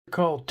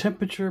Called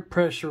temperature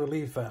pressure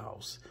relief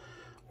valves,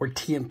 or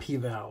TMP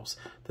valves.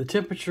 The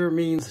temperature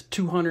means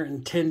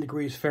 210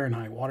 degrees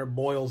Fahrenheit. Water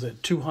boils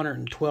at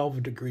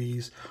 212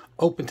 degrees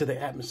open to the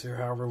atmosphere.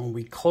 However, when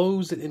we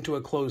close it into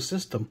a closed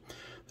system,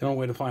 the only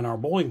way to find our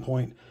boiling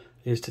point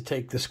is to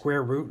take the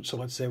square root. So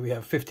let's say we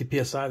have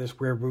 50 psi, the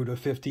square root of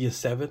 50 is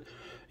 7.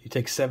 You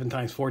take 7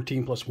 times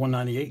 14 plus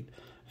 198,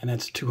 and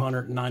that's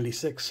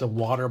 296. So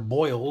water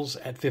boils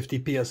at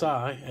 50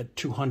 psi at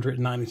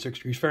 296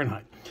 degrees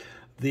Fahrenheit.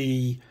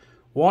 The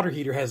water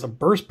heater has a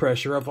burst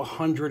pressure of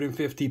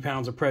 150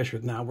 pounds of pressure.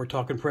 Now we're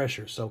talking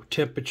pressure, so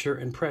temperature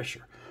and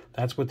pressure.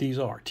 That's what these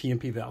are,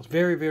 TMP valves.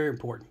 Very, very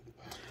important.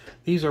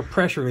 These are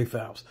pressure relief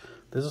valves.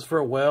 This is for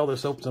a well.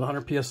 This opens at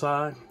 100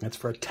 psi. That's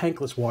for a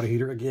tankless water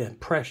heater. Again,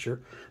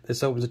 pressure.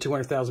 This opens at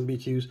 200,000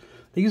 BTUs.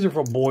 These are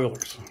for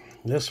boilers.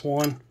 This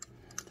one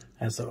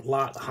has a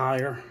lot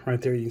higher.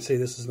 Right there, you can see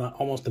this is not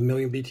almost 1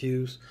 million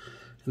BTUs.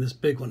 And this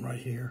big one right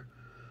here,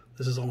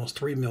 this is almost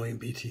 3 million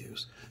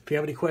BTUs. If you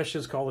have any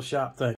questions, call the shop. Thanks.